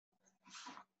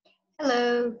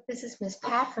Hello, this is Miss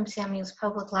Pat from Samuel's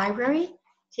Public Library.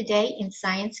 Today in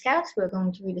Science Scouts, we're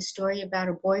going to read a story about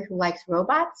a boy who likes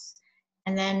robots.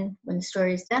 And then when the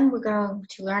story is done, we're going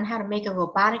to learn how to make a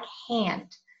robotic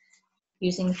hand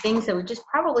using things that we just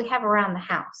probably have around the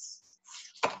house.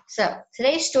 So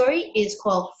today's story is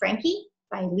called Frankie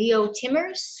by Leo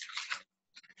Timmers.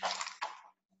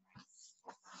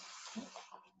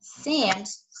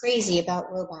 Sam's crazy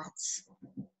about robots.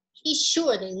 He's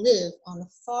sure they live on a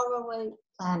faraway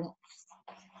planet.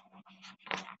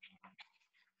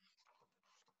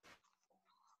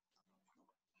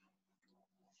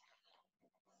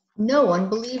 No one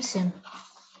believes him.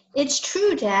 It's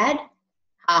true, Dad.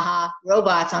 Haha,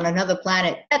 robots on another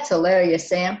planet. That's hilarious,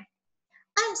 Sam.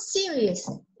 I'm serious.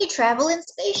 They travel in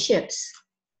spaceships.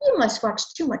 You must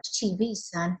watch too much TV,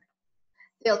 son.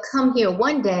 They'll come here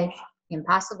one day.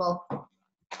 Impossible.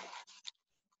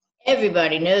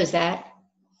 Everybody knows that.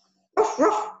 Ruff,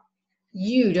 ruff.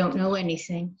 You don't know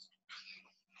anything.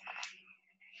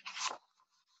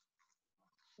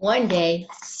 One day,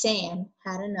 Sam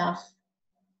had enough.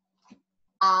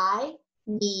 I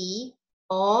need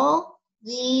all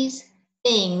these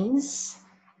things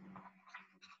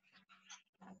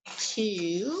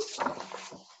to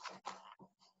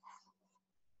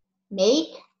make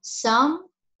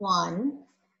someone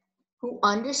who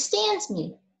understands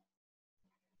me.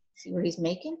 See what he's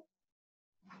making?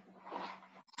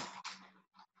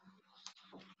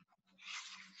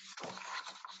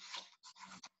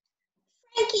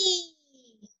 Frankie!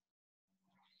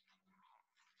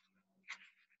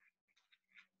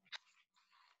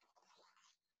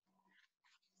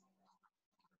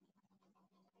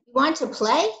 You want to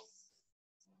play?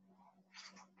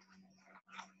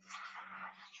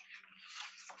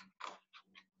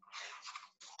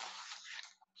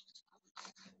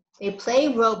 They play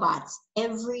robots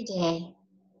every day.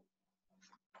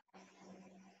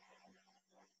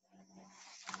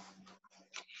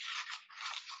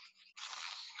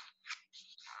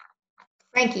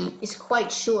 Frankie is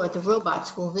quite sure the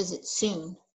robots will visit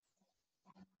soon.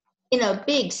 In a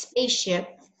big spaceship,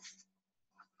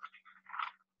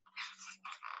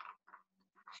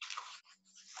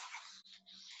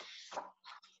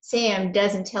 Sam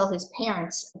doesn't tell his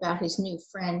parents about his new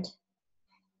friend.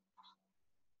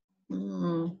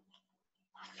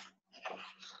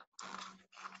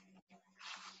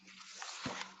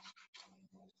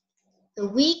 The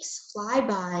weeks fly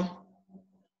by.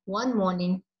 One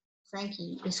morning,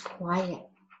 Frankie is quiet.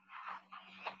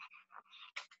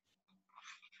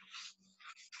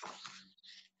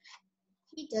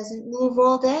 He doesn't move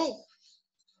all day.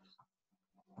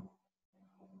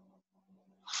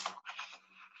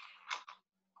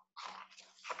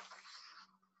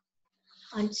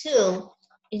 Until,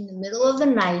 in the middle of the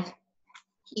night,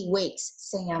 he wakes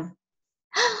Sam.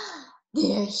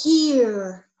 They're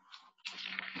here.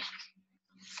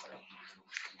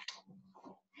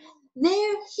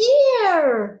 They're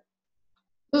here.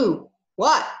 Ooh,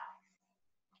 what?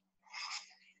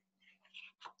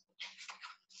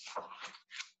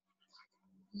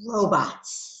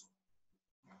 Robots.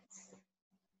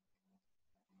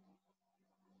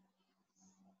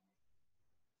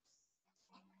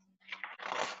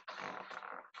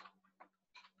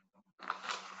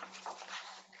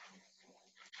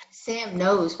 Sam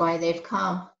knows why they've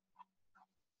come.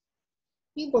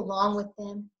 You belong with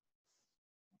them.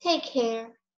 Take care.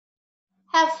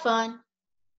 Have fun.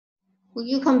 Will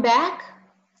you come back?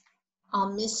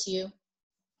 I'll miss you.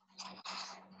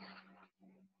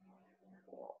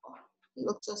 You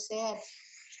look so sad.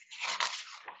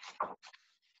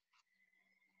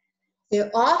 They're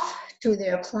off to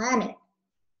their planet.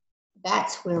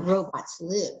 That's where robots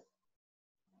live.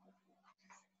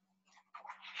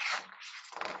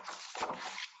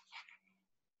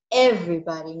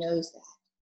 Everybody knows that.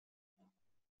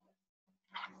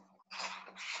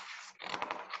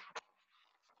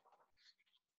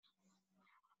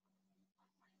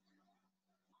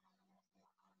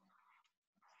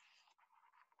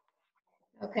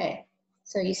 Okay,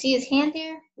 so you see his hand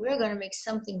there? We're going to make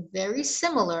something very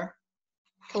similar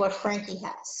to what Frankie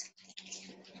has.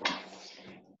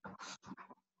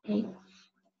 Okay.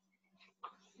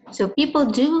 So people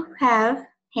do have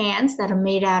hands that are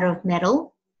made out of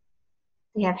metal.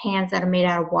 They have hands that are made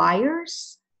out of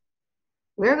wires.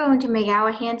 We're going to make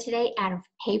our hand today out of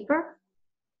paper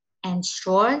and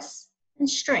straws and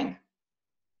string.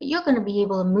 But you're going to be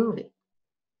able to move it.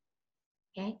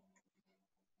 Okay?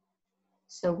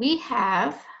 So we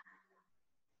have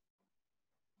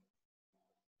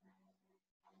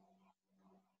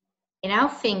in our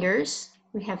fingers,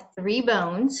 we have 3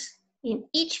 bones. In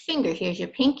each finger, here's your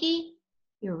pinky,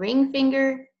 your ring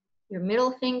finger, your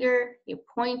middle finger, your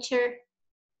pointer.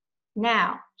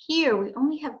 Now, here we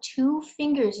only have 2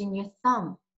 fingers in your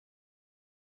thumb,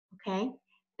 okay?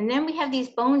 And then we have these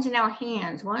bones in our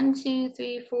hands, 1, 2,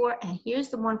 3, 4, and here's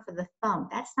the one for the thumb.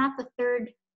 That's not the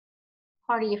 3rd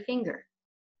part of your finger,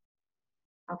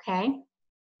 okay?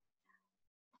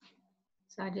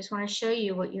 So I just want to show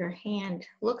you what your hand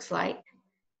looks like,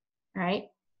 right?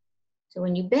 So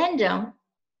when you bend them,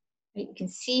 you can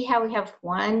see how we have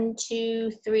 1,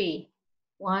 2, 3,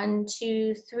 1,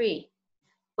 2, 3.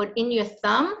 But in your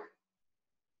thumb,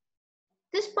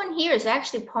 this one here is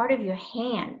actually part of your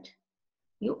hand.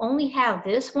 You only have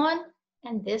this one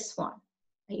and this one.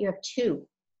 You have 2.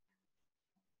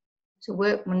 So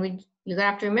you're gonna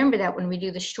have to remember that when we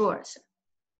do the straws,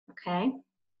 okay?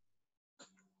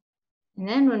 And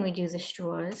then when we do the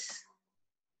straws,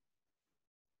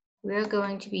 we're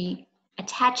going to be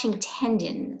attaching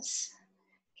tendons.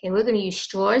 Okay, we're going to use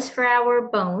straws for our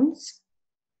bones,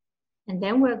 and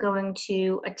then we're going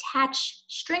to attach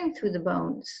string through the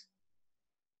bones,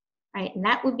 right? And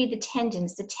that would be the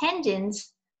tendons. The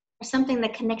tendons are something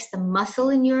that connects the muscle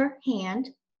in your hand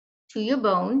to your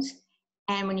bones,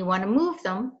 and when you want to move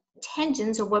them,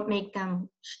 tendons are what make them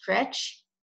stretch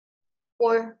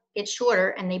or get shorter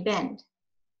and they bend.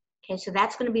 Okay, so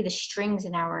that's going to be the strings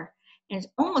in our, and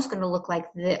it's almost going to look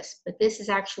like this, but this is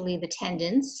actually the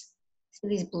tendons. So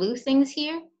these blue things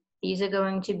here, these are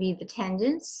going to be the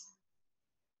tendons.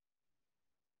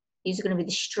 These are going to be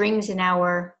the strings in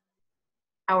our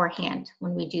hand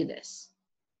when we do this.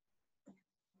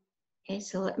 Okay,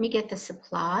 so let me get the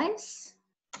supplies.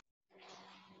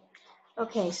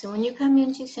 Okay, so when you come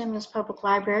into Samuel's Public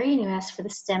Library and you ask for the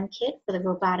STEM kit for the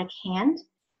robotic hand,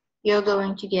 you're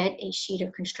going to get a sheet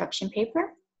of construction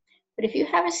paper. But if you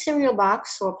have a cereal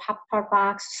box or a Pop-Tart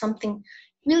box, something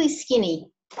really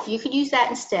skinny, you could use that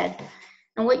instead.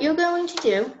 And what you're going to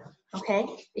do, okay,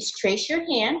 is trace your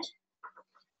hand.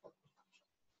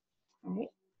 All right,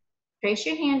 trace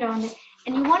your hand on it,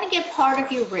 and you want to get part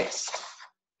of your wrist.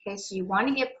 Okay, so you want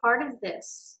to get part of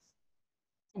this.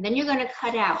 And then you're going to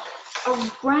cut out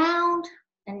around,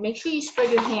 and make sure you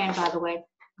spread your hand, by the way,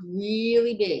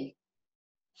 really big.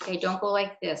 Okay, don't go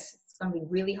like this. It's going to be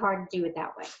really hard to do it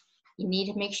that way. You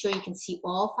need to make sure you can see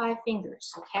all 5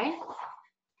 fingers, okay?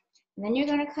 And then you're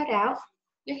going to cut out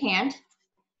your hand,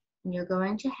 and you're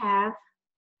going to have,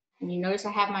 and you notice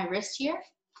I have my wrist here.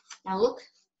 Now look,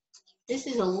 this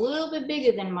is a little bit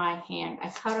bigger than my hand. I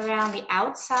cut around the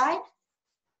outside,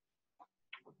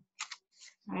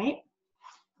 all right?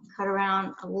 Cut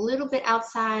around a little bit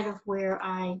outside of where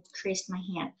I traced my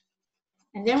hand.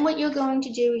 And then what you're going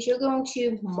to do is you're going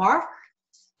to mark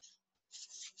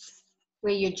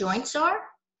where your joints are.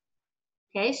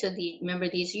 Okay, so remember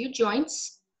these are your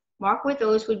joints. Mark where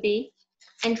those would be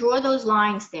and draw those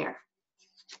lines there.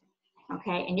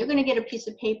 Okay, and you're going to get a piece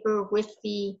of paper with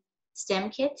the STEM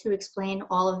kit to explain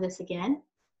all of this again.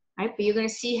 Right, but you're going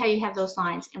to see how you have those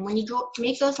lines. And when you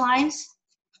make those lines,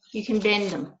 you can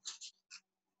bend them.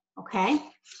 Okay,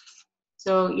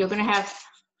 so you're going to have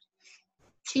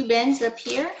 2 bends up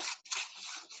here.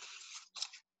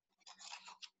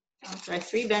 I'm sorry,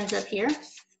 3 bends up here,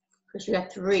 because you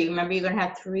have 3. Remember, you're going to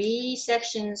have 3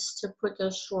 sections to put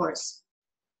those straws.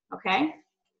 Okay,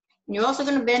 and you're also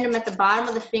going to bend them at the bottom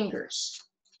of the fingers,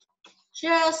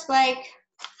 just like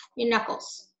your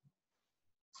knuckles.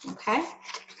 Okay,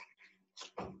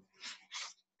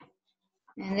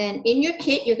 and then in your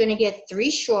kit, you're going to get 3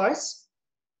 straws,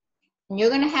 and you're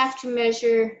going to have to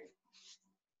measure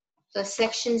the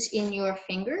sections in your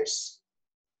fingers.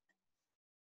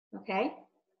 Okay,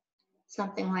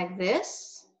 something like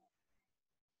this.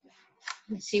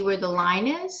 You see where the line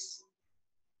is,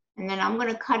 and then I'm going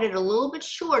to cut it a little bit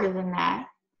shorter than that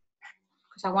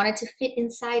because I want it to fit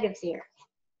inside of there.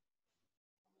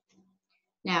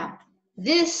 Now,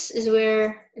 this is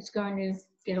where it's going to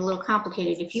get a little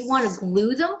complicated. If you want to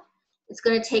glue them, it's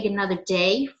going to take another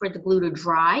day for the glue to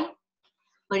dry.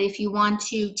 But if you want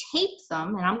to tape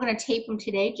them, and I'm going to tape them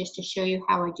today just to show you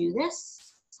how I do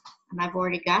this. And I've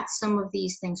already got some of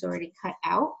these things already cut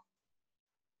out.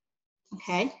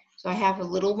 Okay, so I have a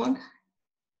little one,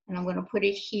 and I'm going to put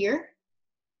it here.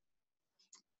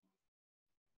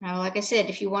 Now, like I said,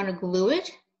 if you want to glue it,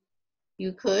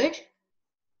 you could.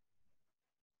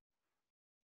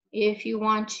 If you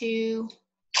want to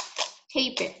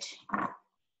tape it,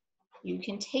 you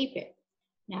can tape it.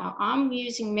 Now, I'm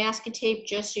using masking tape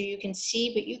just so you can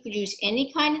see, but you could use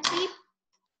any kind of tape.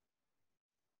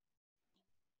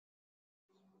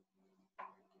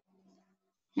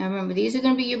 Now remember, these are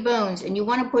going to be your bones, and you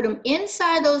want to put them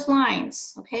inside those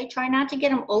lines, okay? Try not to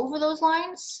get them over those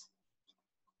lines.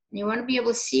 And you want to be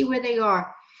able to see where they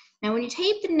are. Now when you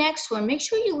tape the next one, make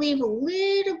sure you leave a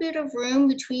little bit of room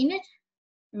between it.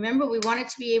 Remember, we want it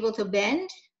to be able to bend.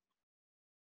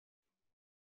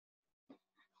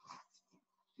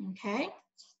 Okay.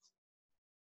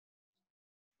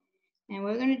 And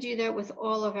we're going to do that with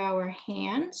all of our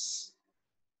hands.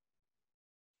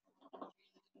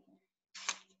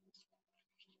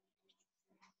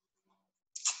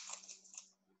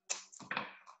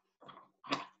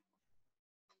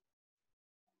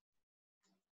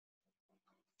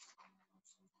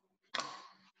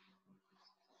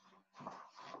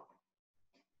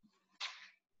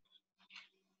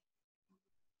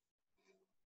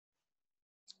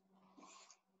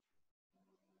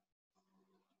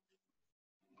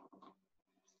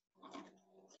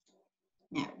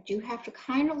 Now, you do have to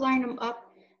kind of line them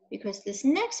up because this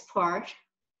next part,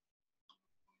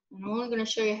 I'm only going to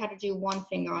show you how to do one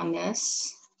finger on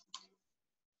this.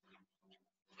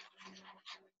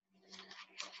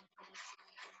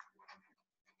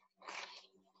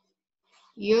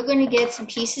 You're going to get some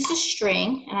pieces of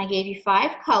string, and I gave you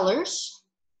 5 colors.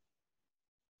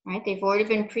 Right, they've already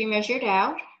been pre-measured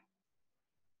out.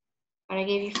 But I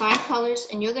gave you 5 colors,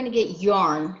 and you're going to get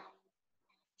yarn.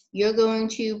 You're going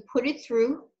to put it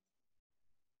through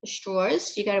the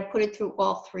straws. You got to put it through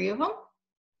all 3 of them.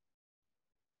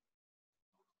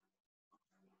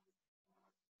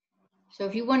 So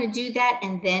if you want to do that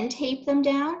and then tape them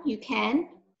down, you can.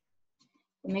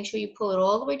 But make sure you pull it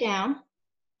all the way down.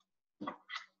 All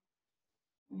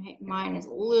right, mine is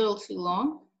a little too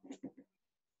long.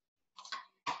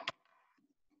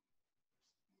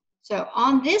 So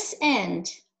on this end,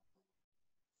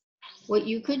 what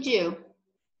you could do,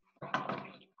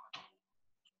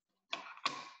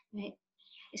 right,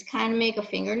 is kind of make a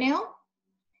fingernail.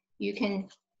 You can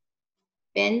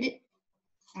bend it.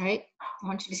 All right, I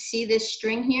want you to see this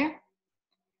string here,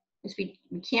 because we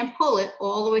can't pull it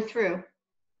all the way through.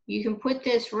 You can put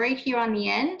this right here on the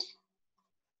end,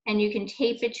 and you can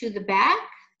tape it to the back,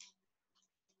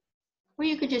 or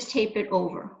you could just tape it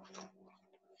over.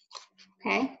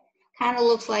 Okay, kind of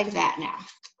looks like that now.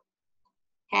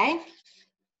 Okay,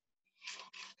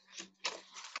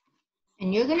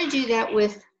 and you're going to do that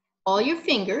with all your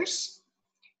fingers,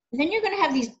 and then you're going to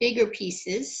have these bigger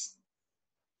pieces.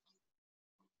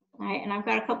 All right, and I've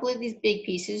got a couple of these big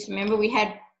pieces. Remember, we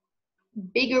had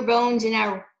bigger bones in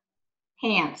our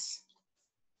hands.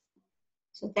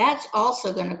 So that's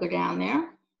also going to go down there.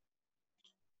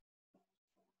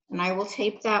 And I will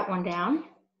tape that one down.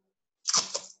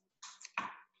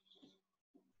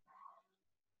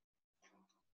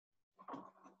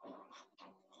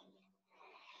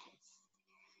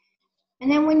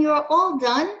 And then when you're all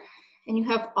done, and you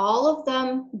have all of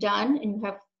them done, and you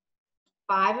have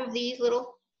 5 of these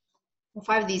little, or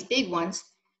 5 of these big ones,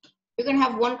 you're going to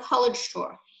have 1 colored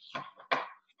straw.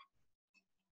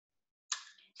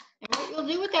 And what you'll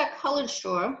do with that colored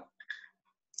straw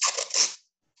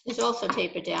is also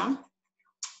tape it down.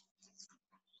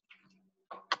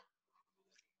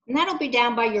 And that'll be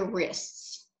down by your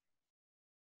wrists.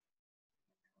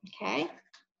 Okay?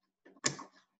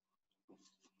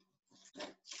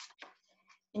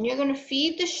 And you're going to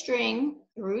feed the string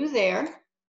through there,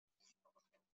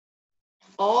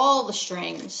 all the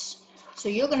strings. So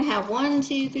you're going to have 1,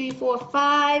 2, 3, 4,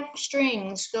 5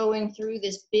 strings going through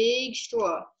this big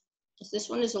straw. This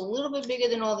one is a little bit bigger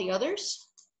than all the others.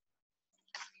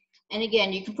 And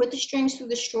again, you can put the strings through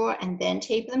the straw and then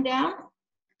tape them down,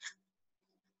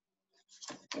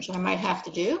 which I might have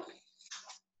to do.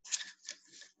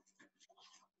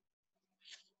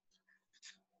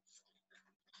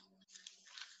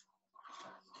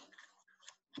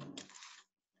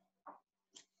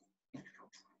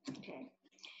 Okay.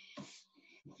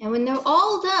 And when they're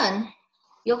all done,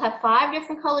 you'll have 5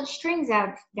 different colored strings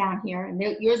out down here, and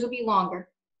yours will be longer.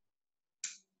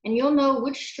 And you'll know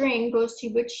which string goes to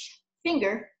which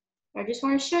finger. I just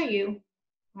want to show you,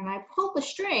 when I pull the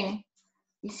string,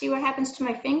 you see what happens to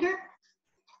my finger?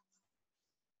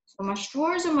 So my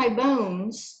straws are my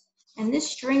bones, and this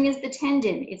string is the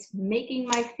tendon. It's making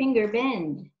my finger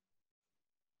bend.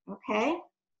 Okay?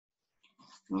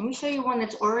 Let me show you one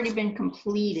that's already been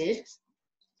completed.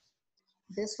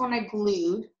 This one I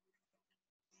glued.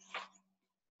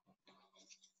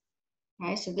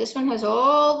 Okay, so this one has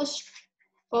all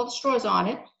the straws on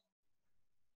it.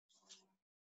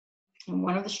 And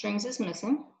one of the strings is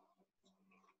missing.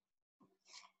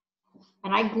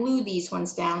 And I glue these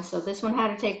ones down, so this one had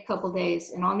to take a couple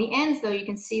days. And on the ends, though, you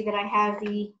can see that I have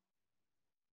the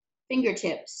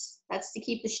fingertips. That's to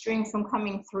keep the string from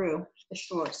coming through the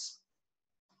straws.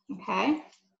 Okay?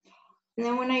 And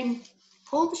then when I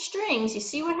pull the strings, you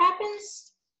see what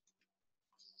happens?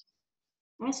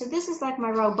 All right, so this is like my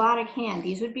robotic hand.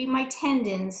 These would be my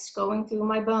tendons going through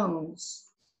my bones.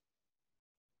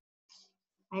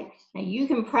 Right? Now you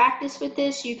can practice with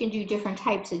this. You can do different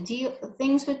types of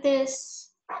things with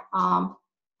this.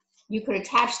 You could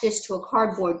attach this to a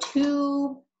cardboard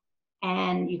tube,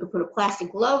 and you could put a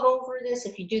plastic glove over this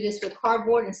if you do this with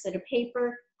cardboard instead of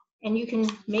paper, and you can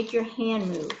make your hand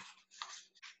move.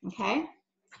 Okay?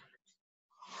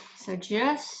 So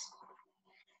just,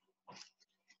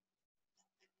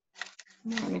 I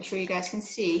want to make sure you guys can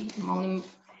see. I'm only,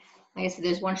 like I said,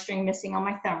 there's one string missing on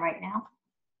my thumb right now.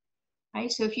 All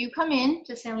right, so if you come in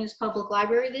to San Luis Public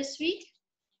Library this week,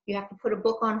 you have to put a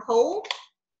book on hold,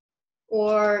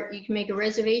 or you can make a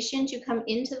reservation to come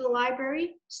into the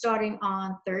library starting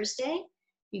on Thursday.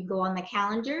 You go on the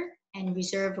calendar and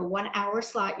reserve a 1 hour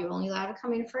slot. You're only allowed to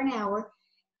come in for an hour.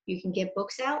 You can get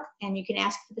books out and you can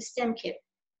ask for the STEM kit.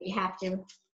 You have to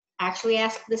actually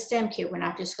ask for the STEM kit. We're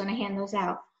not just going to hand those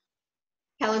out.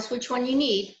 Tell us which one you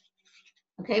need.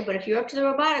 Okay, but if you're up to the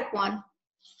robotic one,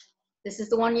 this is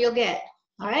the one you'll get.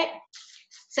 All right?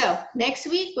 So next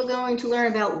week, we're going to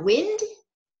learn about wind,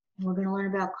 and we're going to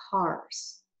learn about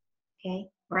cars. Okay?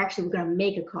 Or actually, we're going to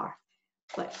make a car.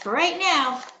 But for right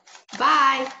now,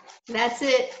 bye. That's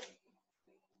it.